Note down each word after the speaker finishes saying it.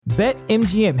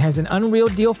BetMGM has an unreal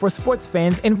deal for sports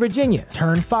fans in Virginia.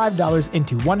 Turn $5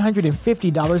 into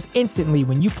 $150 instantly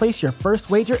when you place your first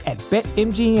wager at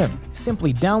BetMGM.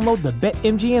 Simply download the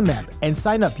BetMGM app and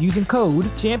sign up using code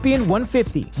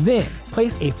Champion150. Then,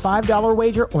 place a $5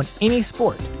 wager on any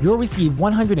sport. You'll receive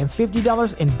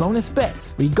 $150 in bonus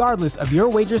bets, regardless of your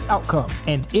wager's outcome.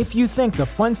 And if you think the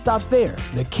fun stops there,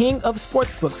 the King of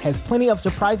Sportsbooks has plenty of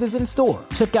surprises in store.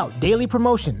 Check out daily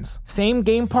promotions,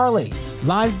 same-game parlays,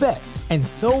 live bets, and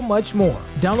so much more.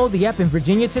 Download the app in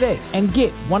Virginia today and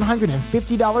get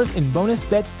 $150 in bonus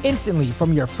bets instantly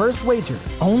from your first wager.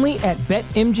 Only at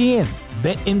BetMGM.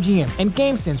 BetMGM and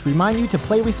GameSense remind you to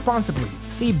play responsibly.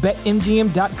 See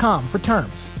BetMGM.com for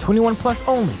terms. 21 plus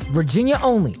only. Virginia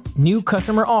only. New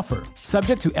customer offer.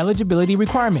 Subject to eligibility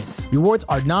requirements. Rewards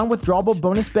are non-withdrawable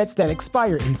bonus bets that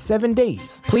expire in 7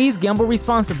 days. Please gamble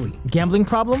responsibly. Gambling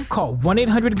problem? Call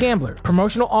 1-800-GAMBLER.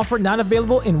 Promotional offer not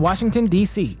available in Washington,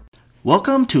 D.C.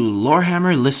 Welcome to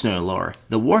Lorehammer Listener Lore,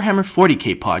 the Warhammer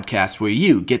 40k podcast where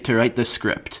you get to write the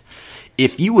script.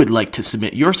 If you would like to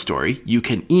submit your story, you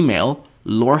can email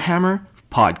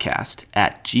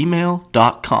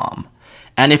lorehammerpodcast@gmail.com.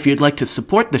 And if you'd like to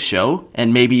support the show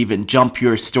and maybe even jump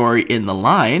your story in the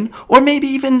line, or maybe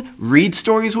even read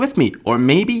stories with me, or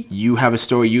maybe you have a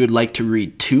story you would like to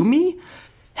read to me,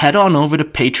 head on over to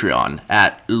Patreon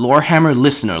at Lorehammer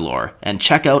Listener Lore and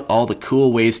check out all the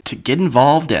cool ways to get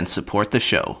involved and support the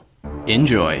show.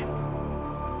 Enjoy.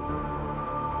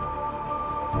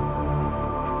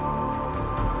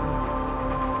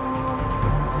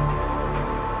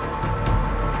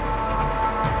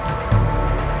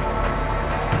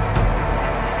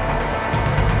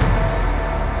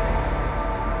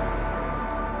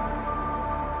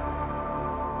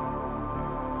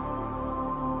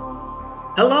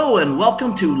 Hello and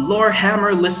welcome to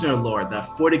Lorehammer Listener Lore, the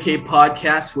 40k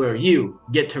podcast where you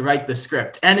get to write the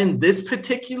script. And in this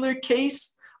particular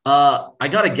case, I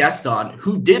got a guest on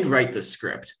who did write the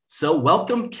script. So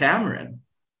welcome, Cameron.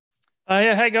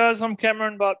 Hey guys, I'm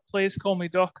Cameron, but please call me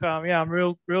Doc. I'm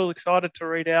real excited to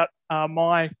read out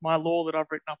my lore that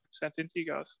I've written up and sent in to you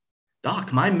guys.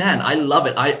 Doc, my man, I love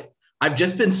it. I've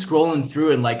just been scrolling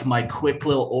through and like my quick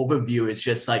little overview is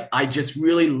just like, I just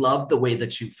really love the way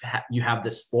that you have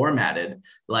this formatted.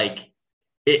 Like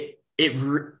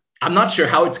I'm not sure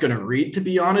how it's going to read, to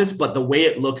be honest, but the way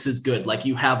it looks is good. Like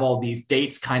you have all these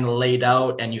dates kind of laid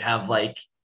out and you have like,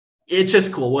 it's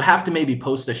just cool. We'll have to maybe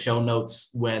post the show notes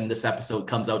when this episode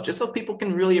comes out, just so people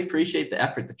can really appreciate the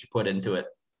effort that you put into it.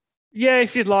 Yeah,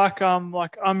 if you'd like I'm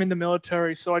in the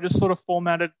military, so I just sort of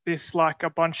formatted this like a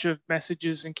bunch of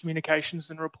messages and communications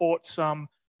and reports,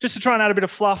 just to try and add a bit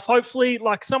of fluff. Hopefully,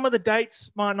 like some of the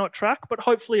dates might not track, but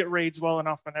hopefully it reads well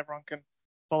enough and everyone can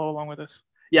follow along with us.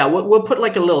 Yeah, we'll put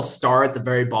like a little star at the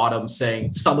very bottom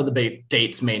saying some of the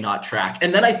dates may not track.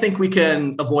 And then I think we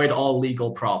can avoid all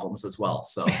legal problems as well.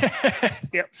 So,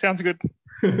 yep, sounds good.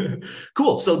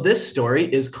 Cool. So this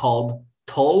story is called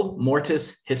Tol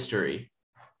Mortus History.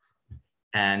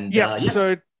 And Tol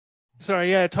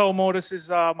Mortus is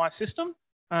my system.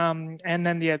 And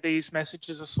then these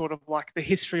messages are sort of like the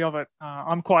history of it.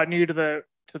 I'm quite new to the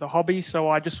hobby, so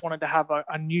I just wanted to have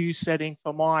a new setting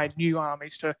for my new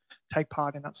armies to take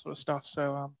part in that sort of stuff.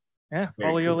 So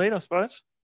follow your lead, I suppose.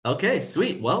 Okay,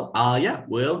 sweet. Well,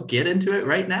 we'll get into it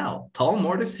right now. Tol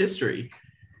Mortus History.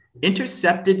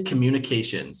 Intercepted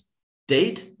communications.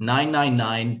 Date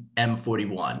 999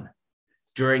 M41.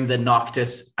 During the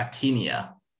Noctis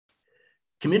Actinia.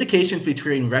 Communications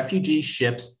between refugee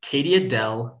ships Cadia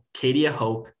Del, Cadia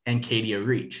Hope, and Cadia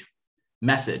Reach.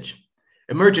 Message.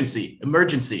 Emergency.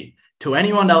 To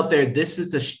anyone out there, this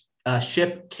is the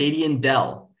ship Cadian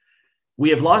Del. We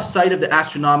have lost sight of the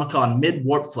Astronomicon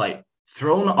mid-warp flight,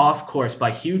 thrown off course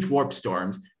by huge warp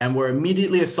storms, and were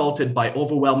immediately assaulted by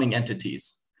overwhelming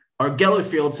entities. Our Geller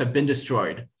fields have been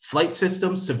destroyed, flight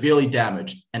systems severely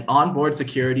damaged, and onboard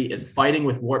security is fighting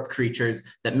with warp creatures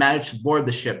that managed to board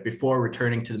the ship before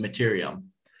returning to the Materium.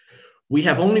 We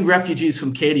have only refugees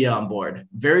from Cadia on board,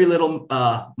 very little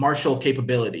martial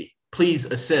capability. Please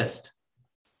assist.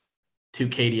 To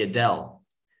Cadia Del.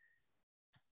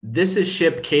 This is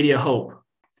ship Cadia Hope.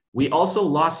 We also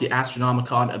lost the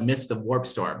Astronomicon amidst the warp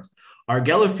storms. Our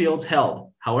Geller fields held.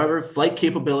 However, flight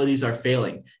capabilities are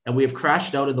failing, and we have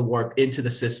crashed out of the warp into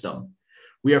the system.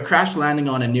 We are crash landing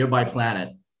on a nearby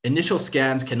planet. Initial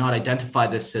scans cannot identify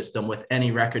this system with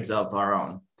any records of our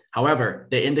own. However,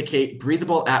 they indicate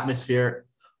breathable atmosphere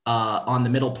on the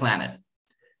middle planet.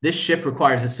 This ship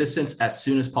requires assistance as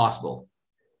soon as possible.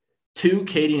 To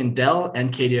Cadian Del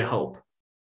and Cadia Hope.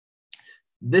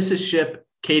 This is ship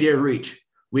Cadia Reach.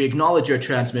 We acknowledge your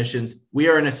transmissions. We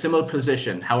are in a similar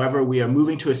position. However, we are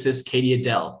moving to assist Katie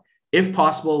Adele. If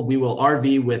possible, we will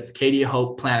RV with Katie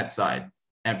Hope planetside.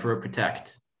 Emperor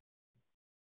Protect.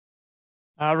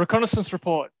 Reconnaissance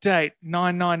report, date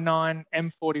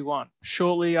 999M41,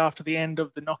 shortly after the end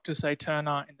of the Noctis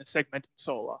Aeterna in the segmentum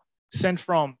solar. Sent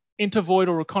from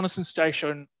Intervoidal Reconnaissance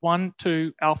Station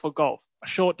 1-2 Alpha Golf, a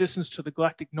short distance to the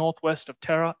galactic northwest of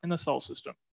Terra in the Sol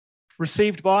system.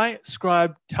 Received by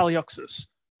Scribe Talioxus,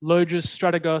 Logis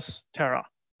Strategos Terra.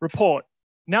 Report,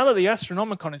 now that the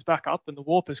Astronomicon is back up and the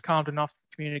warp is calmed enough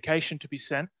for communication to be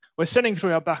sent, we're sending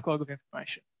through our backlog of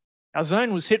information. Our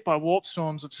zone was hit by warp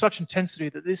storms of such intensity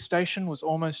that this station was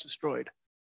almost destroyed.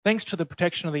 Thanks to the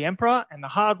protection of the Emperor and the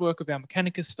hard work of our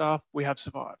Mechanicus staff, we have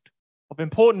survived. Of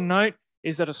important note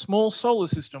is that a small solar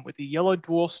system with a yellow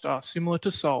dwarf star similar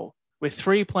to Sol, with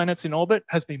 3 planets in orbit,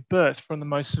 has been birthed from the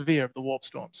most severe of the warp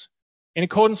storms. In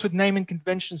accordance with naming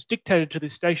conventions dictated to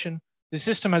this station, the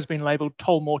system has been labelled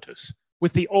Tol Mortus,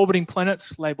 with the orbiting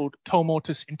planets labelled Tol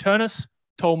Mortus Internus,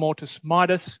 Tol Mortus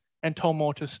Midas, and Tol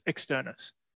Mortus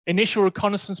Externus. Initial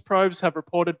reconnaissance probes have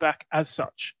reported back as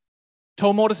such.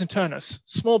 Tol Mortus Internus,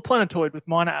 small planetoid with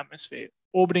minor atmosphere,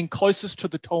 orbiting closest to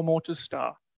the Tol Mortus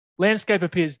star. Landscape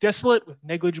appears desolate with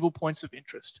negligible points of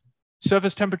interest.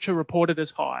 Surface temperature reported as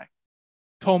high.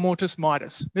 Tol Mortus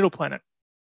Midas, middle planet,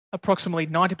 approximately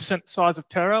 90% the size of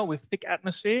Terra with thick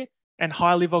atmosphere and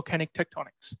highly volcanic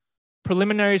tectonics.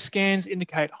 Preliminary scans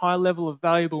indicate high level of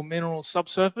valuable mineral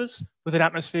subsurface with an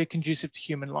atmosphere conducive to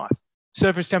human life.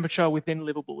 Surface temperature within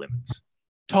livable limits.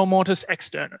 Tol Mortus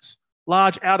Externus,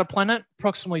 large outer planet,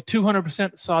 approximately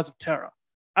 200% the size of Terra.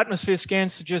 Atmosphere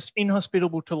scans suggest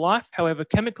inhospitable to life. However,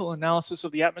 chemical analysis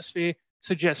of the atmosphere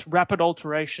suggests rapid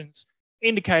alterations,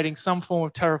 indicating some form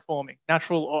of terraforming,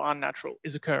 natural or unnatural,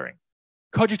 is occurring.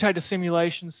 Cogitator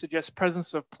simulations suggest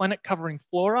presence of planet-covering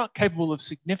flora capable of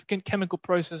significant chemical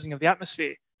processing of the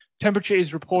atmosphere. Temperature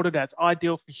is reported as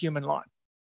ideal for human life.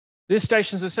 This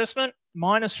station's assessment,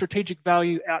 minor strategic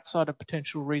value outside of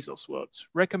potential resource worlds.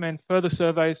 Recommend further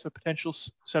surveys for potential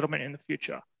settlement in the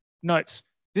future. Notes,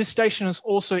 this station has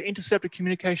also intercepted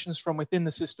communications from within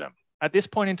the system. At this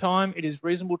point in time, it is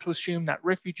reasonable to assume that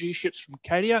refugee ships from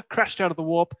Cadia crashed out of the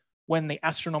warp when the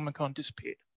Astronomicon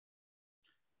disappeared.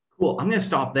 Cool. I'm going to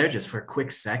stop there just for a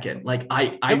quick second. Like,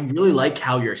 I really like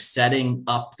how you're setting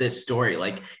up this story.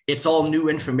 Like, it's all new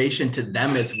information to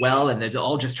them as well, and they're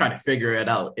all just trying to figure it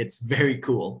out. It's very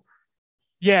cool.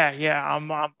 Yeah.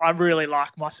 I really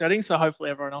like my setting, so hopefully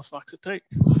everyone else likes it too.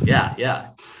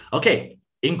 Yeah. Okay.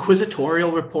 Inquisitorial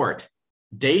report.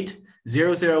 Date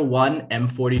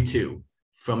 001M42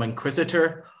 from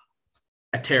Inquisitor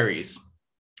Ateres.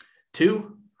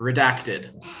 2.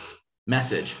 Redacted.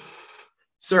 Message.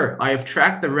 Sir, I have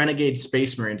tracked the renegade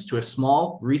Space Marines to a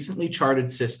small, recently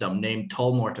charted system named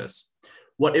Tol Mortus.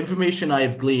 What information I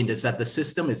have gleaned is that the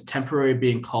system is temporarily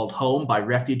being called home by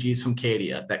refugees from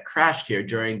Cadia that crashed here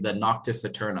during the Noctis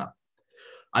Aeterna.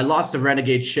 I lost a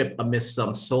renegade ship amidst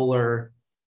some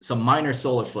minor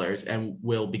solar flares and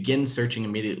will begin searching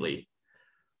immediately.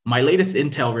 My latest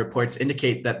intel reports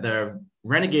indicate that the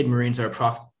renegade Marines are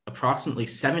approximately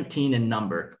 17 in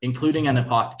number, including an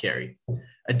apothecary.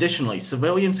 Additionally,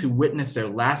 civilians who witnessed their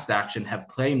last action have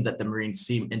claimed that the Marines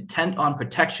seem intent on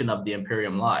protection of the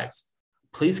Imperium lives.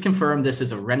 Please confirm this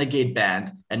is a renegade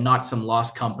band and not some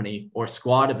lost company or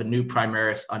squad of a new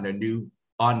Primaris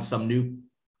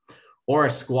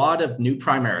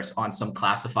on some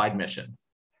classified mission.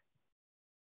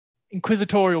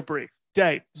 Inquisitorial brief,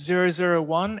 date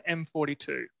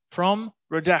 001M42, from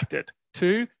Redacted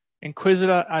to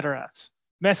Inquisitor Adoras.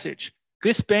 Message.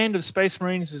 This band of Space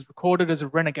Marines is recorded as a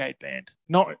renegade band.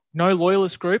 No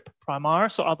loyalist group,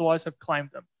 Primaris or otherwise, have claimed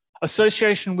them.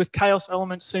 Association with Chaos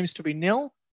Elements seems to be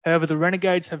nil. However, the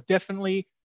renegades have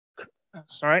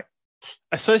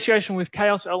Association with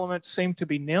Chaos Elements seem to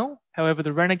be nil. However,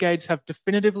 the renegades have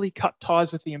definitively cut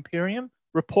ties with the Imperium,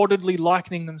 reportedly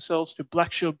likening themselves to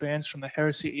Black Shield bands from the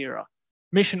Heresy era.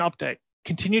 Mission update.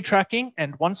 Continue tracking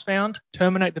and, once found,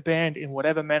 terminate the band in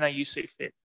whatever manner you see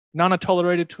fit. None are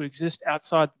tolerated to exist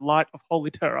outside the light of Holy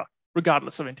Terror,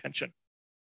 regardless of intention.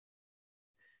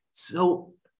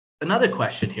 So, another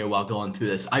question here while going through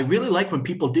this. I really like when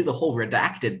people do the whole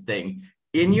redacted thing.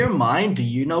 In your mind, do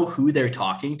you know who they're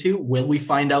talking to? Will we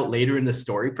find out later in the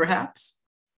story, perhaps?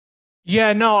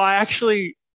 Yeah, no, I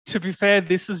actually, to be fair,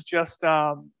 this is just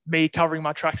me covering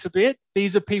my tracks a bit.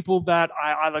 These are people that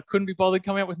I either couldn't be bothered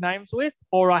coming up with names with,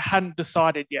 or I hadn't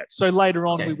decided yet. So later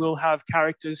on, we will have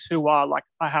characters who are like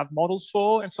I have models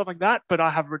for and stuff like that, but I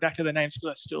have redacted their names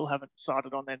because I still haven't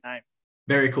decided on their name.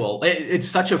 Very cool. It's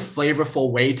such a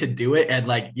flavorful way to do it. And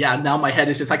now my head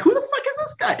is just like, who the fuck is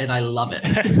this guy? And I love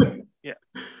it. Yeah.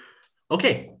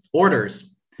 Okay,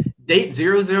 orders. Date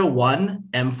 001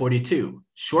 M42,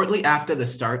 shortly after the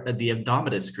start of the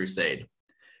Indomitus Crusade.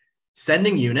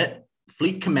 Sending unit,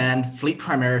 Fleet Command, Fleet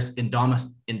Primaris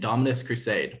Indomitus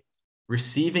Crusade.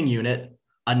 Receiving unit,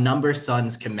 A Number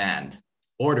Sons Command.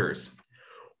 Orders.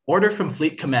 Order from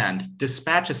Fleet Command,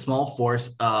 dispatch a small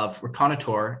force of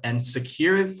reconnoitre and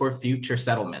secure it for future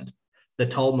settlement, the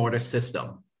Tol Mortus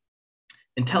system.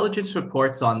 Intelligence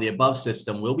reports on the above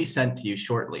system will be sent to you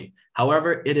shortly.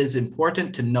 However, it is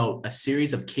important to note a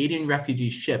series of Cadian refugee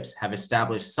ships have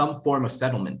established some form of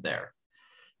settlement there.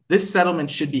 This settlement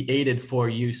should be aided for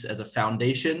use as a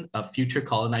foundation of future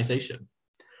colonization.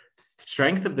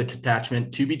 Strength of the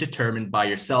detachment to be determined by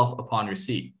yourself upon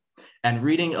receipt and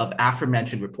reading of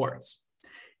aforementioned reports.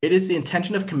 It is the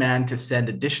intention of command to send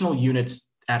additional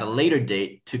units at a later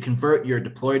date to convert your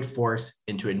deployed force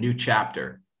into a new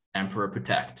chapter, Emperor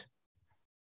Protect.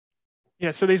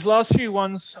 Yeah, so these last few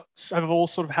ones have all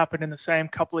sort of happened in the same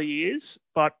couple of years,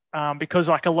 but because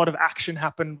like a lot of action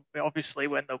happened, obviously,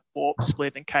 when the war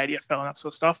split and Cadia fell and that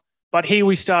sort of stuff. But here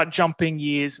we start jumping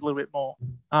years a little bit more.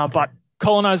 But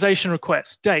colonization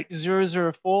request, date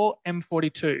 004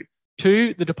 M42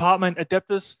 to the Department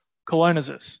Adeptus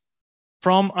Colonizis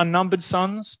from Unnumbered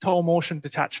Sons, Tol Mortian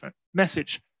Detachment.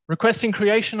 Message, requesting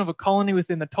creation of a colony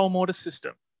within the Tol Mortus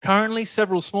system. Currently,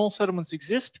 several small settlements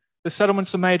exist. The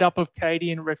settlements are made up of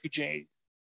Cadian refugees.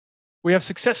 We have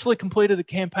successfully completed a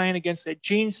campaign against their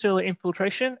gene-stealer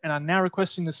infiltration and are now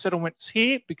requesting the settlements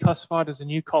here be classified as a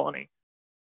new colony.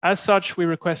 As such, we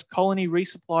request colony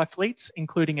resupply fleets,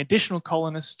 including additional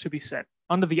colonists, to be sent.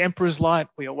 Under the Emperor's light,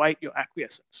 we await your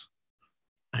acquiescence.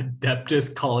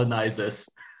 Adeptus Colonizis.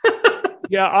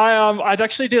 Yeah, I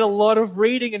actually did a lot of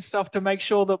reading and stuff to make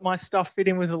sure that my stuff fit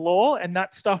in with the law, and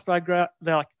that stuff I grabbed,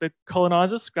 like the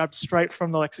colonizers, grabbed straight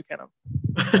from the Lexicanum.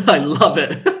 I love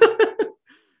it.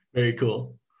 Very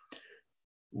cool.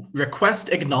 Request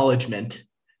acknowledgement.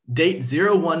 Date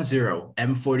 010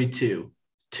 M42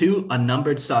 to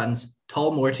Unnumbered Sons,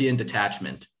 Tol Mortian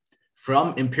Detachment.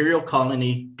 From Imperial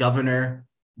Colony Governor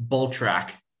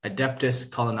Boltrak, Adeptus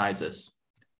Colonizis.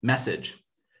 Message.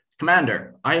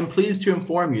 Commander, I am pleased to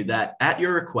inform you that at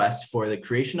your request for the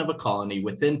creation of a colony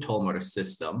within Tol Mortus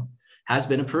system has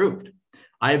been approved.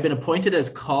 I have been appointed as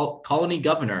colony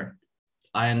governor,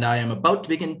 and I am about to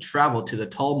begin travel to the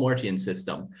Tol Mortian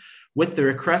system with the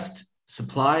request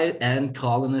supply and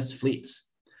colonist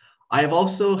fleets. I have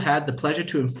also had the pleasure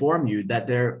to inform you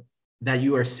that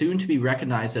you are soon to be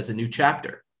recognized as a new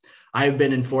chapter. I have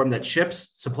been informed that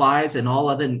ships, supplies, and all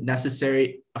other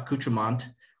necessary accoutrement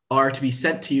are to be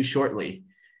sent to you shortly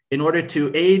in order to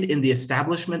aid in the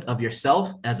establishment of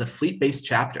yourself as a fleet-based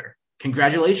chapter.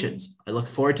 Congratulations. I look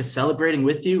forward to celebrating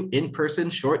with you in person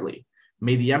shortly.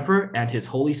 May the Emperor and his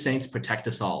holy saints protect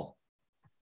us all.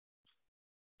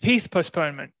 Teeth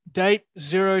postponement. Date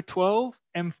 012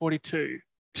 M42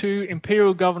 to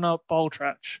Imperial Governor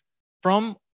Boltrach.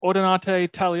 From Ordinate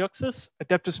Talioxus,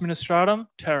 Adeptus Ministratum,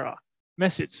 Terra.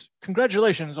 Message,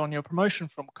 congratulations on your promotion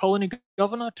from Colony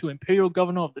Governor to Imperial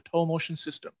Governor of the Tol Mortian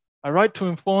system. I write to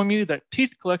inform you that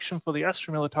teeth collection for the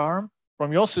Astra Militarum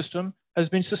from your system has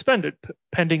been suspended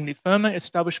pending the firmer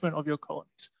establishment of your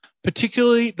colonies,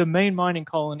 particularly the main mining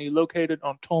colony located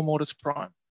on Tol Mortus Prime,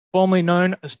 formerly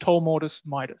known as Tol Mortus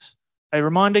Midas. A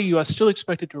reminder, you are still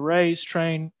expected to raise,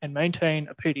 train, and maintain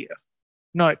a PDF.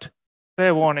 Note,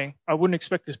 fair warning, I wouldn't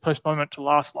expect this postponement to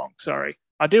last long, sorry.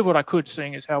 I did what I could,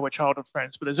 seeing as how we're childhood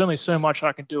friends, but there's only so much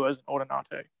I can do as an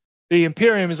ordinate. The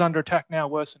Imperium is under attack now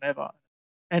worse than ever.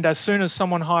 And as soon as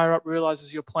someone higher up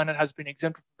realizes your planet has been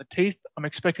exempted from the teeth, I'm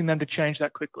expecting them to change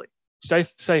that quickly. Stay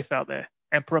safe out there.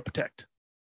 Emperor Protect.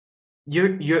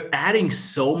 You're adding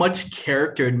so much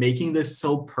character and making this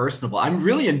so personable. I'm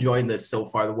really enjoying this so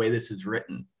far, the way this is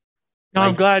written. No,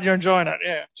 I'm glad you're enjoying it.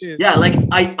 Yeah, cheers. Yeah, like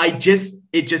it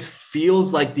just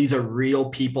feels like these are real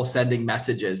people sending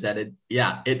messages, and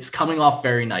it's coming off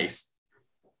very nice.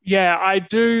 Yeah, I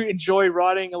do enjoy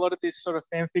writing a lot of this sort of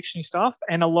fan fiction stuff,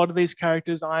 and a lot of these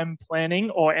characters I'm planning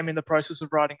or am in the process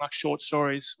of writing like short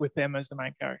stories with them as the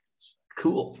main characters.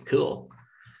 Cool.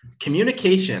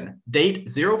 Communication, date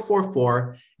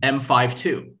 044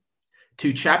 M52.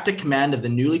 To Chapter Command of the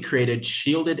newly created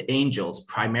Shielded Angels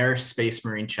Primaris Space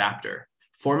Marine Chapter,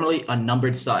 formerly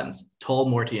Unnumbered Sons, Tol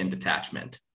Mortian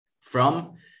Detachment.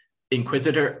 From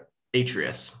Inquisitor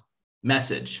Atreus.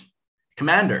 Message.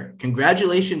 Commander,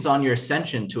 congratulations on your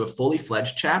ascension to a fully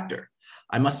fledged chapter.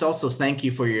 I must also thank you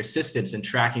for your assistance in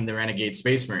tracking the Renegade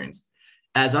Space Marines.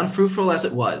 As unfruitful as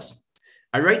it was,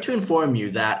 I write to inform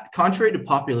you that, contrary to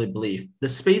popular belief, the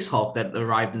Space Hulk that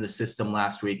arrived in the system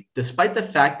last week, despite the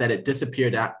fact that it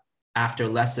disappeared after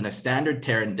less than a standard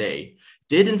Terran day,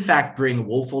 did in fact bring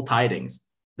woeful tidings.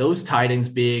 Those tidings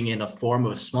being in a form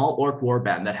of a small orc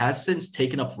warband that has since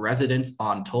taken up residence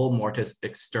on Tol Mortus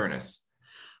Externus.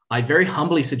 I very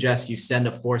humbly suggest you send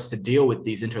a force to deal with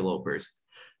these interlopers.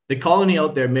 The colony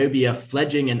out there may be a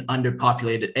fledgling and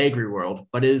underpopulated agri-world,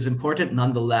 but it is important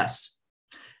nonetheless.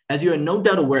 As you are no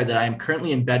doubt aware that I am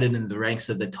currently embedded in the ranks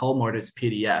of the Tol Mortus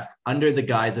PDF under the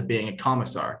guise of being a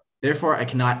commissar. Therefore, I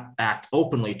cannot act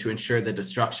openly to ensure the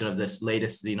destruction of this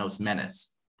latest Xenos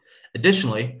menace.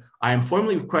 Additionally, I am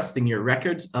formally requesting your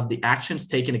records of the actions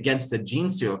taken against the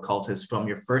Genestealer cultists from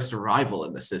your first arrival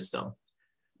in the system.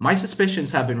 My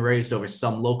suspicions have been raised over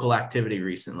some local activity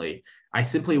recently. I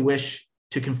simply wish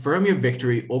to confirm your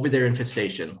victory over their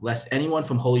infestation, lest anyone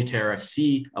from Holy Terra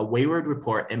see a wayward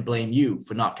report and blame you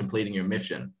for not completing your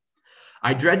mission.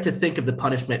 I dread to think of the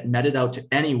punishment meted out to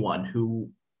anyone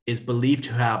who is believed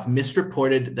to have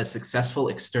misreported the successful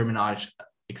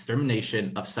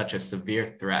extermination of such a severe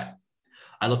threat.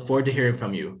 I look forward to hearing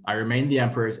from you. I remain the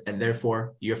Emperor's and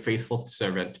therefore your faithful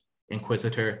servant,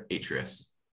 Inquisitor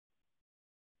Atreus.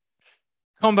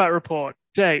 Combat report,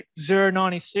 date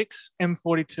 096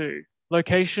 M42.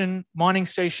 Location, mining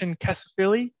station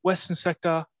Cassifili, Western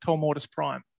Sector, Tol Mortus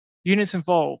Prime. Units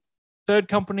involved, 3rd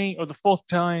Company of the 4th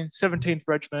Battalion, 17th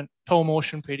Regiment, Tol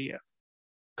Mortian PDF.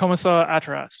 Commissar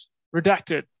Atras,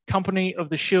 redacted, Company of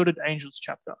the Shielded Angels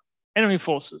Chapter. Enemy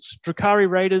forces, Drukhari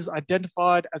raiders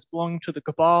identified as belonging to the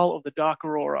Cabal of the Dark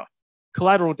Aurora.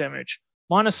 Collateral damage,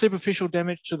 minor superficial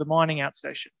damage to the mining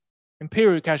outstation.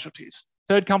 Imperial casualties,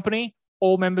 3rd Company,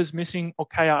 all members missing or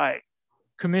KIA.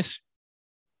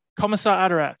 Commissar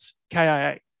Adaratz,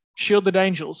 KIA. Shielded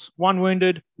Angels, 1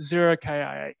 wounded, 0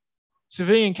 KIA.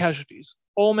 Civilian casualties,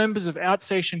 all members of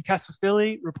outstation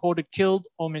Cassifili reported killed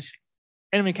or missing.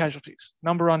 Enemy casualties,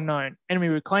 number unknown. Enemy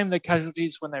reclaimed their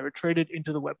casualties when they retreated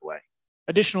into the webway.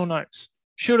 Additional notes.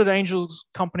 Shielded Angels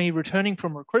Company returning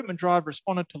from recruitment drive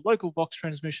responded to local Vox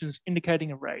transmissions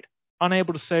indicating a raid.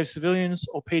 Unable to save civilians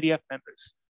or PDF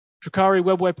members. Drukhari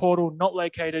webway portal not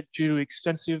located due to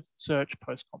extensive search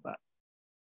post-combat.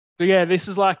 So yeah, this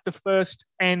is like the first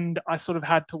end I sort of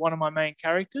had to one of my main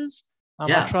characters.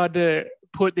 I tried to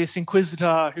put this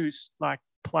Inquisitor who's like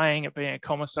playing at being a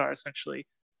commissar essentially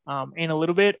in a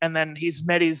little bit, and then he's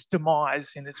met his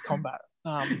demise in this combat.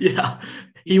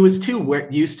 He was too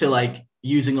used to like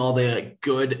using all the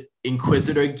good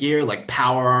Inquisitor gear, like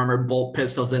power armor, bolt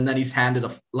pistols, and then he's handed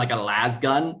a las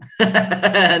gun,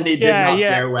 and he did not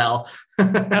fare well.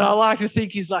 And I like to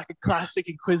think he's like a classic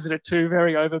Inquisitor too,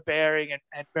 very overbearing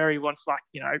and very wants like,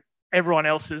 everyone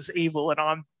else is evil and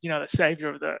I'm, the savior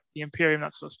of the Imperium,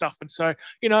 that sort of stuff. And so,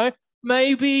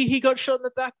 maybe he got shot in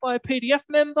the back by a PDF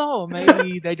member, or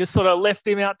maybe they just sort of left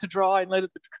him out to dry and let the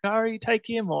Drukhari take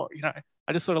him, or,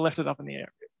 I just sort of left it up in the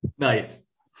air. Nice.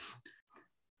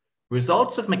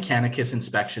 Results of Mechanicus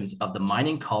inspections of the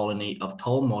mining colony of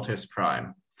Tol Mortus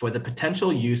Prime for the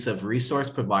potential use of resource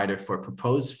provider for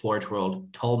proposed Forge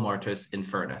World Tol Mortus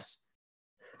Infernus.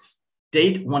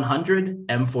 Date 100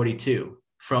 M42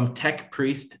 from Tech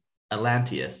Priest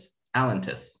Alantis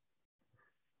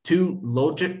to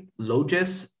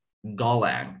Logis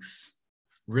Golanx.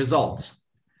 Results.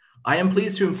 I am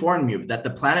pleased to inform you that the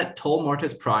planet Tol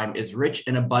Mortus Prime is rich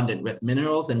and abundant with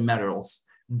minerals and metals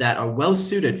that are well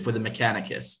suited for the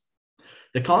Mechanicus.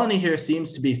 The colony here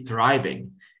seems to be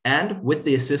thriving, and with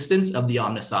the assistance of the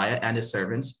Omnissiah and his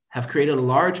servants, have created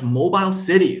large mobile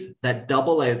cities that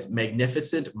double as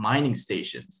magnificent mining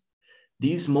stations.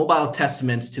 These mobile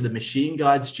testaments to the machine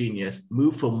god's genius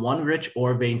move from one rich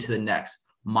ore vein to the next,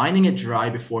 mining it dry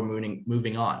before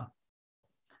moving on.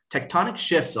 Tectonic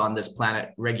shifts on this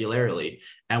planet regularly,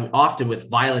 and often with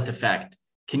violent effect,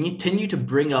 continue to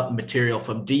bring up material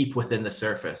from deep within the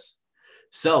surface.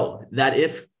 So that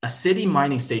if a city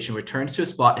mining station returns to a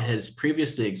spot it has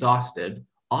previously exhausted,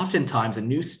 oftentimes a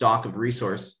new stock of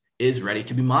resource is ready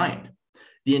to be mined.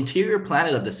 The interior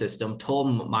planet of the system, Tol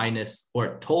Mortus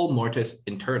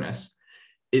Internus,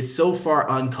 is so far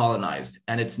uncolonized,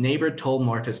 and its neighbor Tol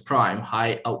Mortus Prime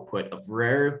high output of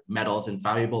rare metals and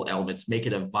valuable elements make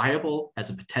it viable as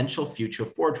a potential future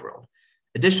Forge World.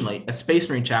 Additionally, a Space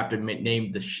Marine chapter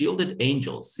named the Shielded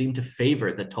Angels seem to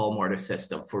favor the Tol Mortus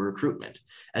system for recruitment,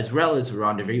 as well as a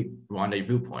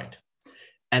rendezvous point.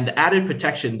 And the added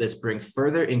protection this brings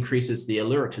further increases the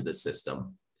allure to this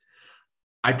system.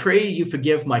 I pray you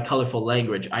forgive my colorful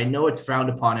language. I know it's frowned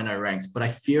upon in our ranks, but I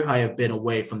fear I have been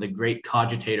away from the great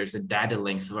cogitators and data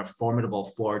links of our formidable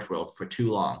Forge World for too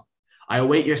long. I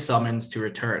await your summons to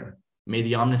return. May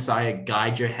the Omnissiah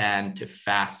guide your hand to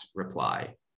fast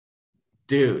reply.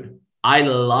 Dude, I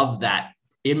love that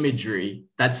imagery.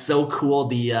 That's so cool.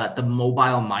 The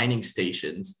mobile mining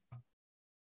stations.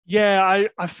 Yeah,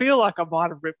 I feel like I might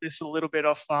have ripped this a little bit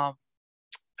off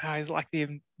it's like the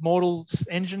Immortals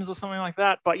engines or something like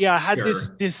that. But yeah, I had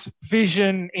this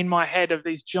vision in my head of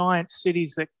these giant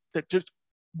cities that just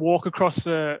walk across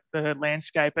the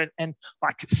landscape and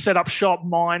like set up shop,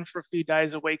 mine for a few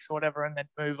days or weeks or whatever, and then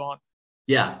move on.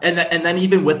 Yeah, and then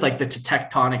even with like the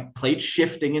tectonic plate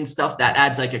shifting and stuff, that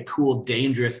adds like a cool,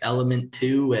 dangerous element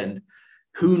too. And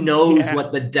who knows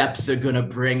what the depths are going to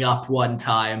bring up one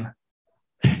time.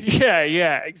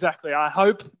 Yeah, exactly. I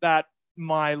hope that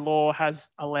my lore has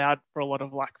allowed for a lot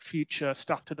of like future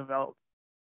stuff to develop.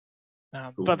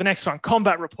 Cool. But the next one,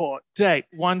 combat report, date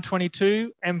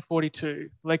 122 M42,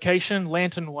 location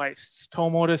Lantern Wastes,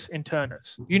 Tol Mortus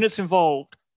Internus. Units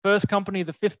involved, 1st Company,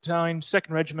 the 5th Battalion,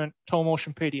 2nd Regiment, Tol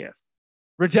Mortian PDF.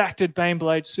 Redacted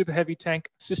Baneblade Super Heavy Tank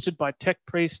assisted by Tech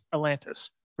Priest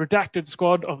Atlantis. Redacted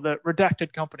Squad of the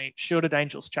Redacted Company, Shielded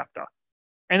Angels Chapter.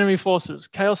 Enemy forces,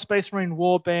 Chaos Space Marine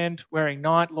War Band wearing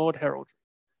Night Lord Heraldry.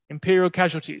 Imperial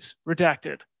casualties,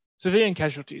 redacted. Civilian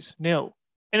casualties, nil.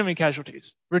 Enemy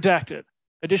casualties, redacted.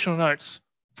 Additional notes,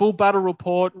 full battle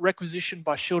report requisitioned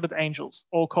by Shielded Angels.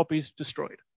 All copies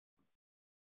destroyed.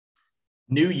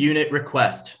 New unit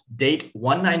request, date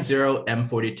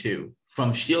 190M42,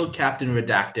 from Shield Captain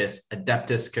Redactus,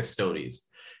 Adeptus Custodes.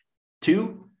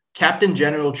 2, Captain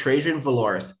General Trajan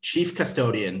Valoris, Chief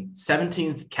Custodian,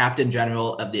 17th Captain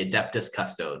General of the Adeptus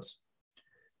Custodes.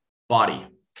 Body.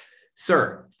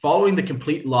 Sir, following the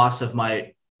complete loss of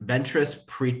my Ventris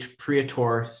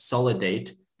Praetor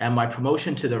Solidate and my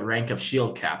promotion to the rank of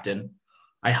Shield Captain,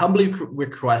 I humbly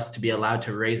request to be allowed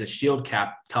to raise a Shield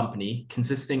company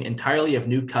consisting entirely of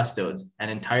new custodes and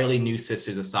entirely new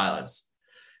Sisters of Silence.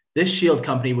 This Shield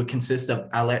company would consist of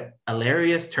Alarius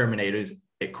Terminators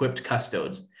equipped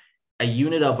custodes, a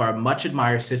unit of our much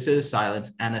admired Sisters of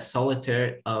Silence, and a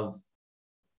solidate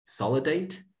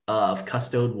of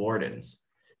custode wardens.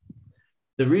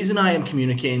 The reason I am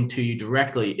communicating to you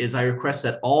directly is I request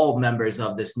that all members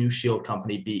of this new Shield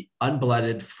company be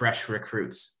unblooded, fresh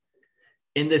recruits.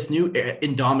 In this new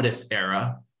Indomitus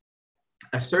era,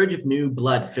 a surge of new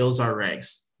blood fills our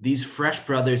ranks. These fresh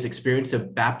brothers experience a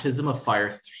baptism of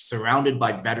fire surrounded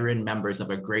by veteran members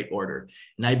of a great order,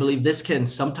 and I believe this can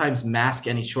sometimes mask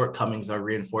any shortcomings our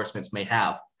reinforcements may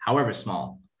have, however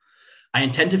small. I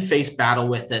intend to face battle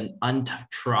with an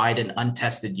untried and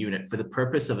untested unit for the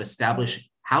purpose of establishing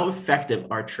how effective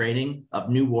our training of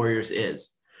new warriors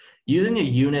is. Using a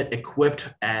unit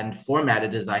equipped and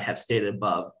formatted as I have stated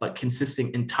above, but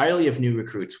consisting entirely of new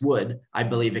recruits would, I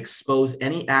believe, expose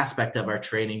any aspect of our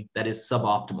training that is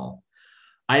suboptimal.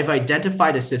 I have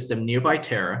identified a system nearby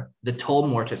Terra, the Tol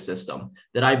Mortus system,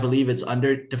 that I believe is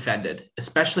under-defended,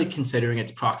 especially considering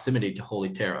its proximity to Holy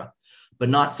Terra, but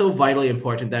not so vitally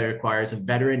important that it requires a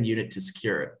veteran unit to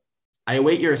secure it. I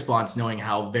await your response, knowing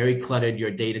how very cluttered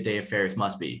your day-to-day affairs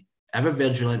must be. Ever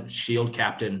vigilant, Shield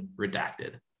Captain,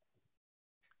 Redacted.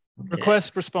 Okay.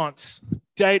 Request response.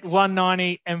 Date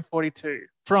 190 M42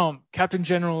 from Captain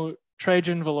General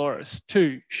Trajan Valoris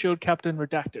to Shield Captain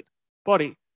Redacted.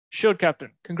 Body, Shield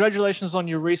Captain, congratulations on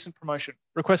your recent promotion.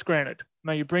 Request granted.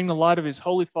 May you bring the light of his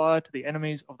holy fire to the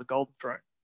enemies of the Golden Throne.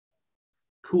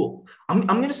 Cool. I'm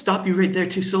going to stop you right there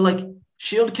too. So like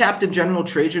Shield Captain General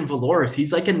Trajan Valoris,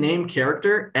 he's like a named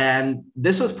character, and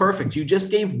this was perfect. You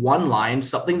just gave one line,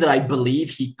 something that I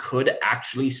believe he could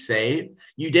actually say.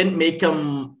 You didn't make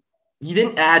him... You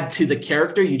didn't add to the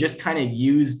character. You just kind of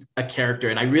used a character.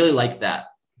 And I really like that.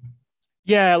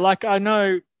 Yeah. Like I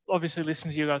know, obviously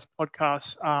listening to you guys'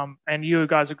 podcasts, and you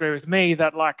guys agree with me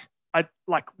that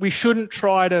we shouldn't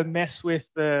try to mess with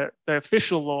the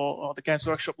official law or the Games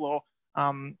Workshop law.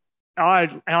 I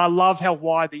love how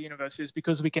wide the universe is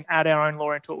because we can add our own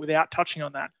lore into it without touching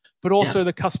on that. But also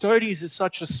the Custodies is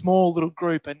such a small little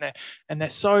group, and they're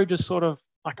so just sort of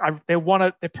like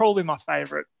they're probably my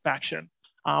favorite faction.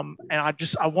 And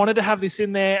I wanted to have this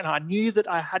in there, and I knew that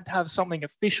I had to have something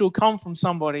official come from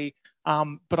somebody.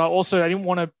 But I didn't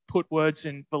want to put words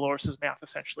in Valoris's mouth,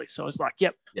 essentially. So I was like,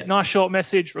 yep, nice short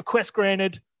message, request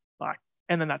granted,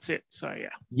 and then that's it. So yeah.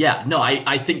 Yeah, no,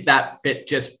 I think that fit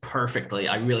just perfectly.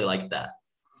 I really like that.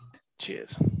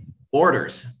 Cheers.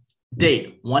 Orders.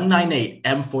 Date 198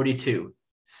 M42.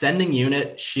 Sending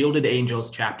unit, Shielded Angels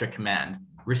Chapter Command.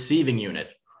 Receiving unit,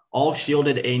 all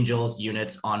Shielded Angels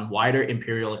units on wider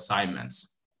Imperial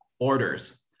assignments.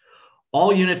 Orders.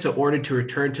 All units are ordered to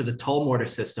return to the Tol Mortus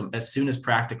system as soon as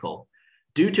practical.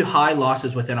 Due to high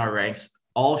losses within our ranks,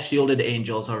 all shielded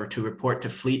angels are to report to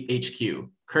Fleet HQ,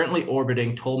 currently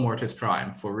orbiting Tol Mortus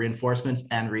Prime, for reinforcements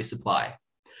and resupply.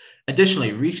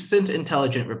 Additionally, recent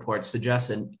intelligence reports suggest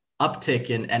an uptick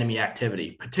in enemy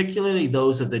activity, particularly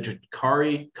those of the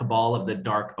Drakari Cabal of the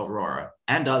Dark Aurora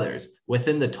and others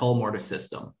within the Tol Mortus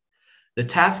system. The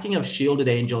tasking of Shielded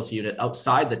Angels unit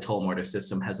outside the Tol Mortus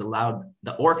system has allowed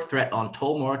the orc threat on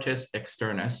Tol Mortus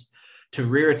Externus to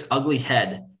rear its ugly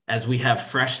head, as we have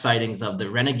fresh sightings of the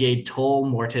renegade Tol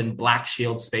Mortan Black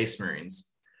Shield Space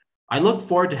Marines. I look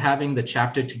forward to having the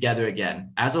chapter together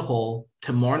again, as a whole,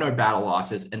 to mourn our battle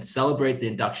losses and celebrate the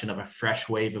induction of a fresh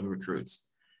wave of recruits.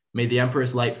 May the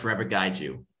Emperor's light forever guide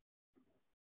you.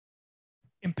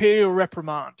 Imperial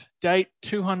Reprimand, date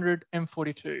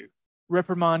 242.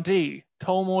 Reprimandee,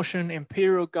 Tol Mortian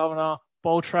Imperial Governor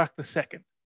Boltrak II.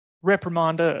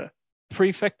 Reprimander,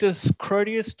 Prefectus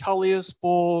Crodius Tullius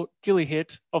Bor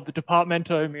Gilihit of the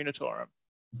Departamento Munitorum.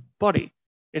 Body,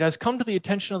 it has come to the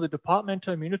attention of the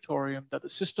Departamento Munitorium that the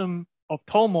system of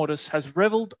Tol Mortus has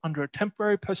revelled under a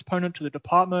temporary postponement to the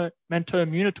Departamento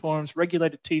Munitorium's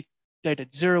regulated teeth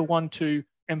dated 012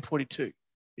 M42.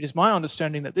 It is my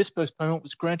understanding that this postponement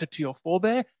was granted to your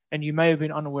forebear, and you may have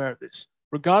been unaware of this.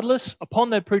 Regardless, upon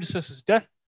their predecessor's death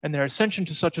and their ascension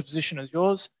to such a position as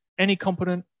yours, any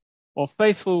competent or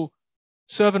faithful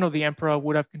servant of the Emperor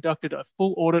would have conducted a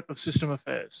full audit of system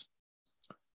affairs.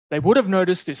 They would have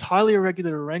noticed this highly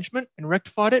irregular arrangement and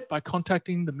rectified it by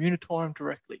contacting the Munitorium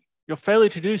directly. Your failure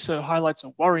to do so highlights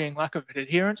a worrying lack of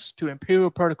adherence to Imperial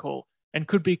protocol and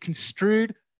could be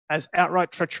construed as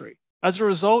outright treachery. As a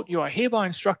result, you are hereby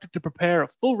instructed to prepare a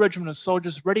full regiment of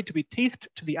soldiers ready to be teethed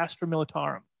to the Astra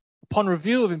Militarum. Upon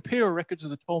review of Imperial records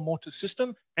of the Tol Mortus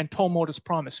system, and Tol Mortus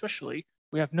Prime especially,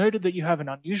 we have noted that you have an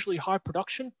unusually high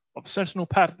production of Sentinel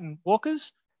pattern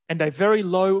walkers and a very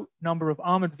low number of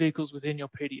armored vehicles within your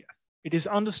PDF. It is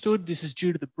understood this is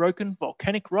due to the broken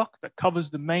volcanic rock that covers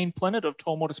the main planet of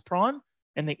Tol Mortus Prime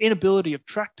and the inability of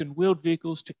tracked and wheeled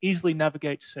vehicles to easily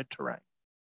navigate said terrain.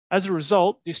 As a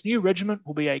result, this new regiment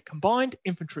will be a combined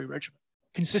infantry regiment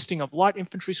consisting of light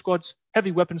infantry squads,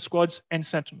 heavy weapon squads, and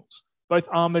sentinels, both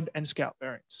armored and scout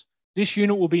variants. This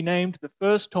unit will be named the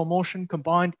 1st Tol Mortian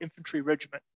Combined Infantry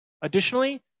Regiment.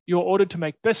 Additionally, you are ordered to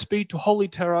make best speed to Holy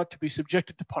Terror to be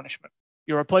subjected to punishment.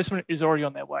 Your replacement is already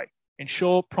on their way.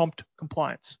 Ensure prompt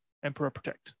compliance. Emperor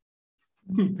protect.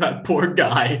 That poor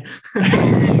guy.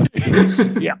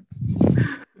 Yeah.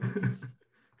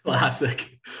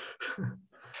 Classic.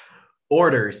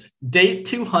 Orders. Date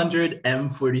 200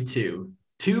 M42.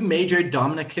 2 Major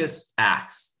Dominicus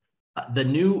Acts. The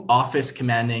new officer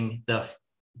commanding the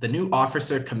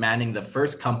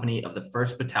 1st Company of the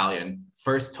 1st Battalion,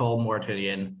 1st Tol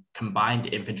Mortian Combined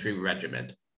Infantry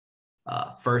Regiment,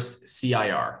 1st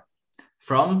CIR.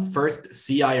 From 1st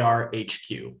CIR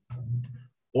HQ.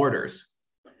 Orders.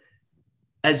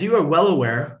 As you are well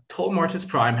aware, Tol Mortus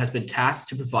Prime has been tasked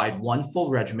to provide 1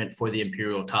 full regiment for the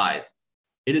Imperial Tithe.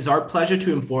 It is our pleasure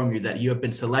to inform you that you have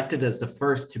been selected as the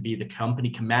first to be the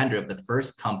company commander of the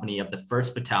 1st Company of the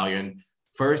 1st Battalion,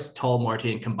 1st Tol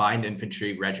Mortian Combined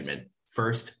Infantry Regiment,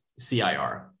 1st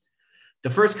CIR. The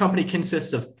 1st Company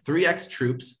consists of 3x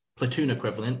troops, platoon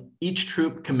equivalent, each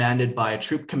troop commanded by a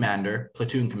troop commander,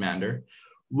 platoon commander,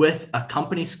 with a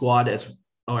company squad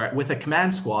with a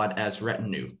command squad as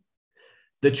retinue.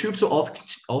 The troops will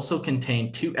also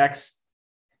contain 2x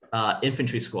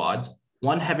infantry squads,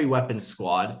 1 heavy weapons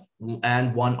squad,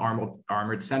 and 1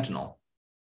 armored sentinel.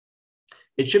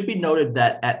 It should be noted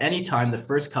that at any time, the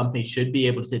 1st Company should be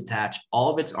able to detach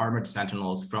all of its armored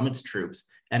sentinels from its troops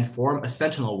and form a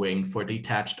sentinel wing for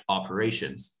detached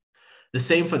operations. The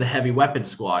same for the heavy weapons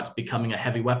squads, becoming a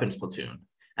heavy weapons platoon,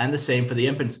 and the same for the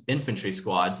infantry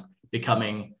squads,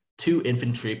 becoming 2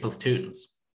 infantry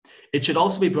platoons. It should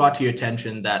also be brought to your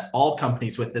attention that all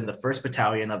companies within the 1st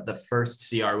Battalion of the 1st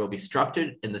CR will be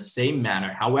structured in the same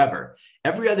manner. However,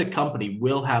 every other company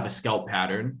will have a scout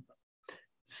pattern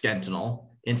sentinel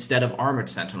instead of armored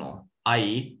sentinel,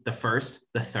 i.e. the 1st,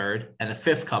 the 3rd, and the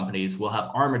 5th companies will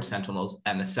have armored sentinels,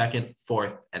 and the 2nd,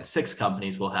 4th, and 6th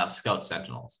companies will have scout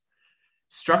sentinels.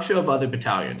 Structure of other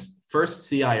battalions. 1st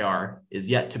CIR is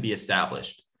yet to be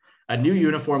established. A new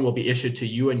uniform will be issued to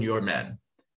you and your men.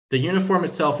 The uniform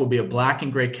itself will be a black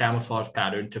and gray camouflage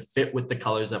pattern to fit with the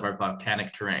colors of our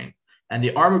volcanic terrain, and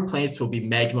the armored plates will be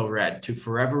magma red to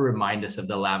forever remind us of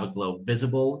the lava glow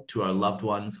visible to our loved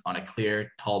ones on a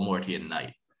clear Tol Mortian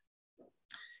night.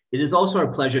 It is also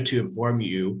our pleasure to inform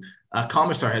you a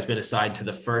commissar has been assigned to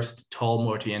the 1st Tol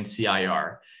Mortian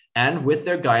CIR, and with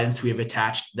their guidance, we have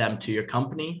attached them to your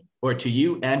company, or to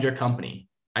you and your company.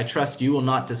 I trust you will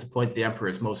not disappoint the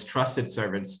Emperor's most trusted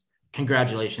servants.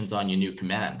 Congratulations on your new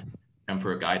command.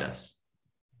 Emperor guide us.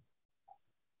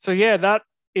 So yeah, that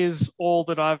is all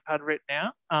that I've had written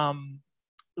out.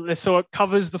 So it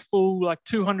covers the full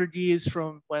 200 years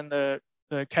from when the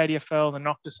KDFL, the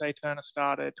Noctis Aeterna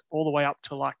started, all the way up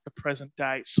to the present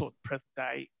day,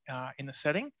 in the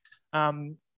setting.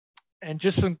 And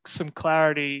just some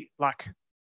clarity,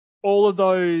 all of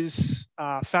those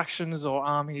factions or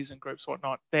armies and groups,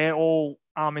 whatnot, they're all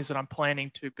armies that I'm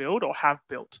planning to build or have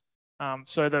built.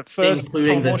 So the first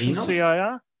including the Xenos?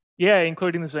 CIR, yeah,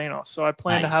 including the Xenos. So I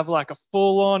plan to have a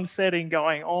full-on setting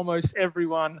going. Almost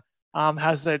everyone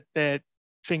has their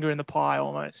finger in the pie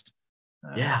almost.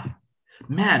 Yeah.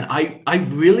 Man, I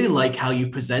really like how you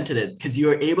presented it, because you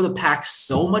were able to pack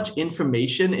so much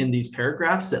information in these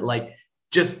paragraphs that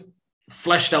just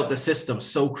fleshed out the system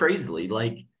so crazily.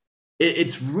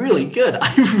 It's really good.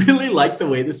 I really like the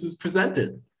way this is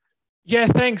presented. Yeah,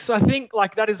 thanks. I think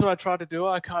that is what I try to do.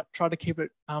 I try to keep it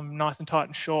nice and tight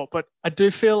and short, but I do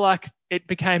feel like it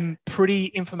became pretty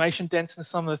information dense in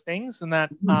some of the things, and that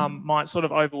might sort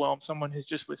of overwhelm someone who's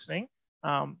just listening.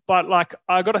 But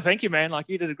I got to thank you, man.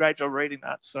 You did a great job reading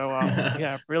that. So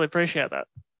yeah, really appreciate that.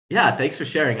 Yeah, thanks for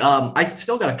sharing. I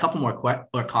still got a couple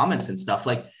more comments and stuff.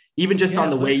 Even just on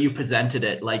the way you presented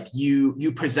it,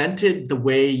 you presented the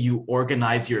way you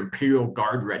organize your Imperial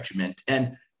Guard regiment,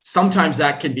 and sometimes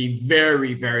that can be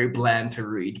very, very bland to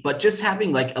read, but just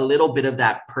having a little bit of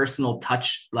that personal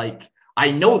touch,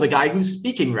 I know the guy who's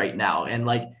speaking right now, and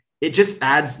it just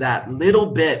adds that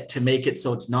little bit to make it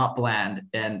so it's not bland.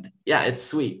 And yeah, it's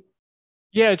sweet.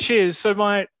 Yeah, cheers. So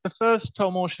the first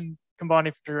Tol Mortian Combined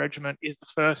Infantry Regiment is the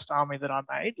first army that I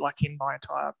made, in my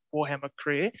entire Warhammer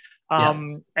career.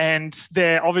 And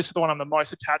they're obviously the one I'm the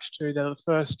most attached to. They're the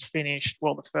first finished,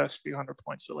 the first few hundred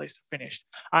points at least are finished.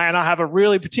 And I have a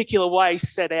really particular way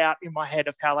set out in my head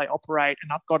of how they operate.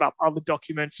 And I've got up other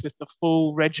documents with the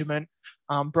full regiment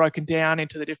broken down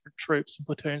into the different troops and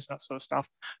platoons and that sort of stuff.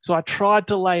 So I tried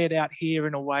to lay it out here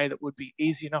in a way that would be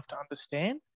easy enough to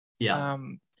understand. Yeah.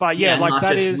 But yeah, not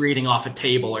just reading off a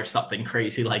table or something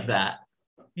crazy like that.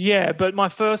 Yeah, but my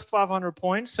first 500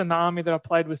 points and the army that I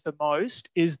played with the most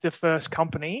is the first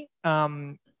company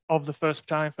of the 1st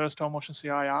Battalion, 1st Tol Mortian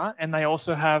CIR, and they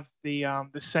also have the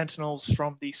Sentinels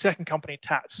from the 2nd Company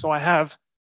attached. So I have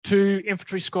 2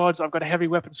 infantry squads, I've got a heavy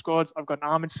weapon squads, I've got an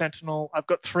armored sentinel, I've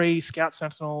got 3 scout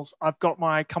sentinels, I've got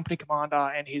my company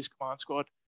commander and his command squad.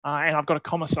 And I've got a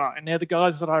commissar, and they're the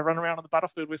guys that I run around on the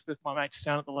battlefield with my mates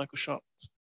down at the local shops.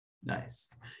 Nice.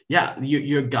 Yeah,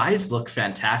 your guys look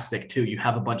fantastic too. You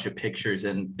have a bunch of pictures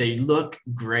and they look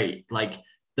great.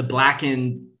 The black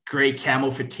and gray camo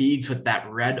fatigues with that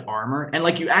red armor.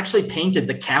 And you actually painted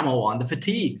the camo on the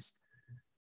fatigues.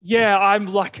 Yeah, I'm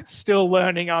still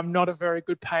learning. I'm not a very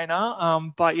good painter.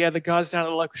 But yeah, the guys down at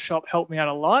the local shop helped me out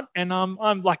a lot. And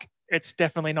I'm it's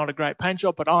definitely not a great paint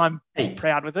job, but I'm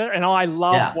proud with it. And I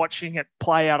love watching it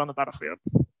play out on the battlefield.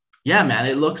 Yeah, man,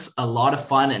 it looks a lot of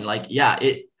fun. And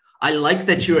I like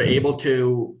that you were able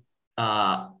to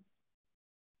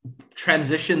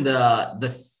transition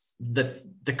the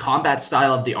combat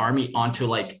style of the army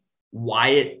onto why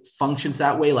it functions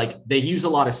that way. They use a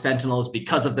lot of sentinels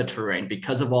because of the terrain,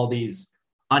 because of all these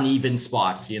uneven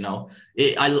spots.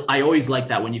 I always like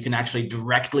that when you can actually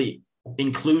directly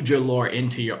include your lore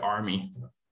into your army.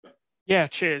 Yeah,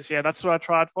 cheers. Yeah, that's what I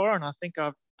tried for, and I think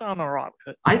I've done all right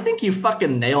with it. I think you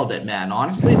fucking nailed it, man.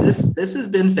 Honestly, this has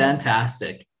been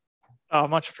fantastic. Oh,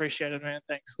 much appreciated, man.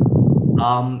 Thanks.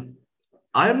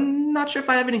 I'm not sure if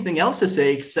I have anything else to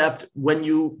say, except when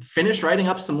you finish writing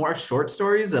up some more short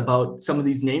stories about some of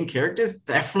these named characters,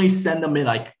 definitely send them in.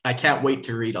 I can't wait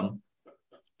to read them.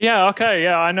 Yeah, okay.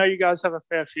 Yeah, I know you guys have a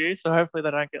fair few, so hopefully they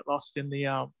don't get lost in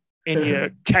the in your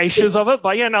caches of it.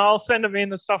 But yeah, no, I'll send them in,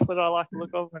 the stuff that I like the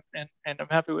look of and I'm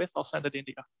happy with. I'll send it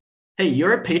into you. Hey,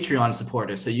 you're a Patreon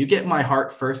supporter, so you get my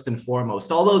heart first and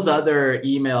foremost. All those other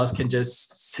emails can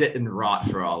just sit and rot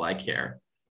for all I care.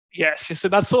 Yes, you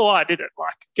said that's all I did it.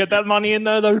 Get that money in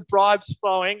there, those bribes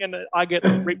flowing, and I get to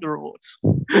reap the rewards.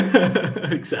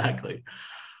 Exactly.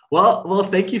 Well,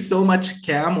 thank you so much,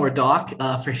 Cam or Doc,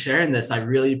 for sharing this. I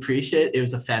really appreciate it. It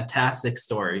was a fantastic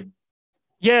story.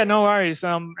 Yeah, no worries.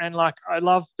 And I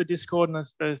love the Discord and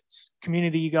the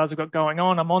community you guys have got going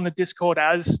on. I'm on the Discord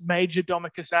as Major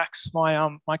Domicus Axe,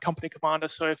 my company commander.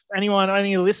 So if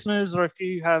any listeners, or if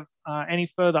you have any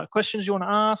further questions you want to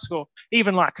ask, or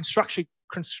even constructive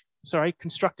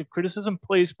criticism,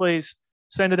 please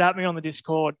send it at me on the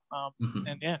Discord.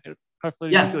 And yeah,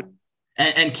 hopefully it'll be good.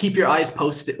 And keep your eyes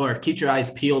posted, or keep your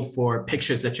eyes peeled for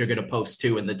pictures that you're going to post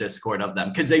too in the Discord of them,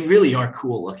 because they really are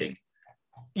cool looking.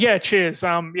 Yeah, cheers.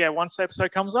 Once the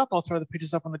episode comes up, I'll throw the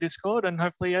pictures up on the Discord, and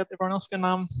hopefully everyone else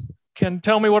can can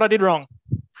tell me what I did wrong.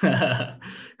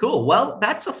 Cool. Well,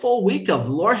 that's a full week of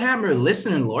Lorehammer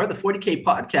Listen and Lore, the 40K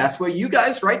podcast, where you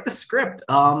guys write the script.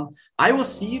 I will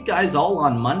see you guys all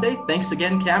on Monday. Thanks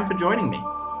again, Cam, for joining me.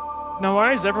 No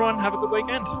worries. Everyone, have a good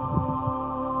weekend.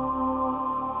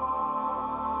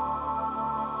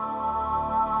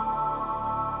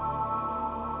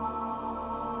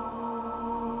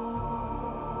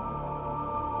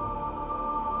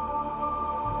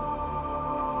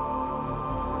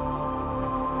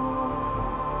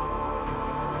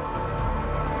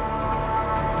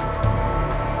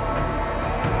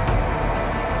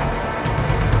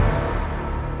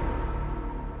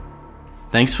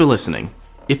 Thanks for listening.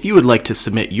 If you would like to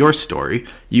submit your story,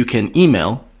 you can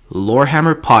email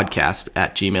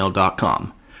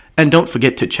lorehammerpodcast@gmail.com. And don't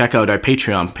forget to check out our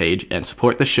Patreon page and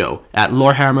support the show at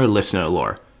Lorehammer Listener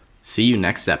Lore. See you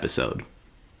next episode.